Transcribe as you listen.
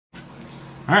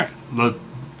Alright,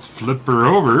 let's flip her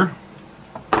over.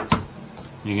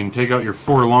 You can take out your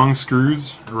 4 long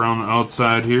screws around the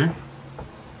outside here.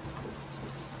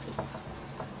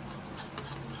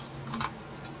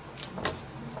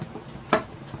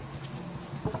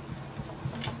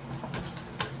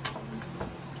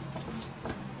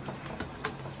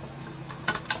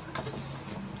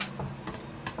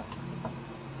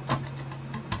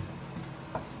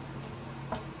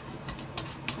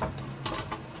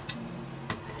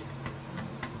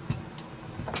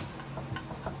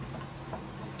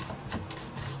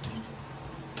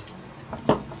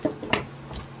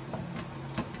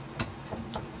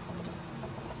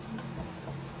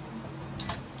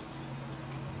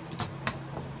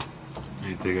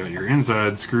 You take out your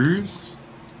inside screws.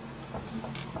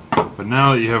 But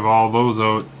now that you have all those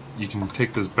out, you can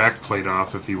take this back plate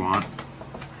off if you want.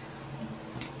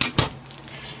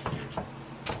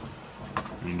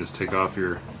 And you just take off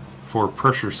your 4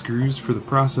 pressure screws for the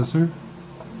processor.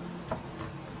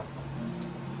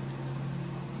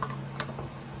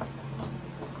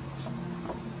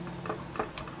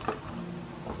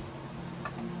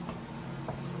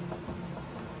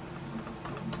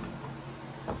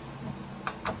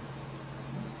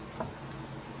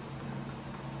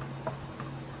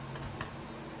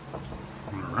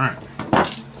 Alright.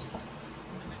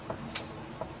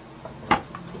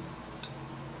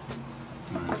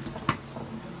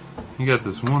 You got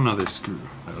this one other screw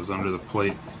that was under the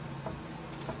plate.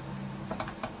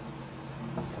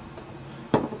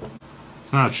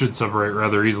 So now it should separate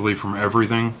rather easily from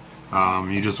everything.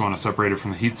 You just want to separate it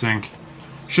from the heatsink.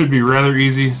 Should be rather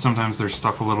easy. Sometimes they're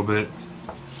stuck a little bit.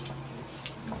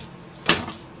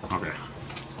 Okay.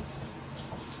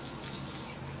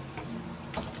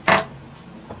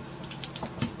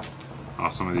 Oh,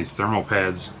 some of these thermal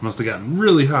pads must have gotten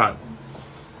really hot.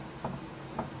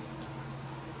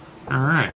 Alright.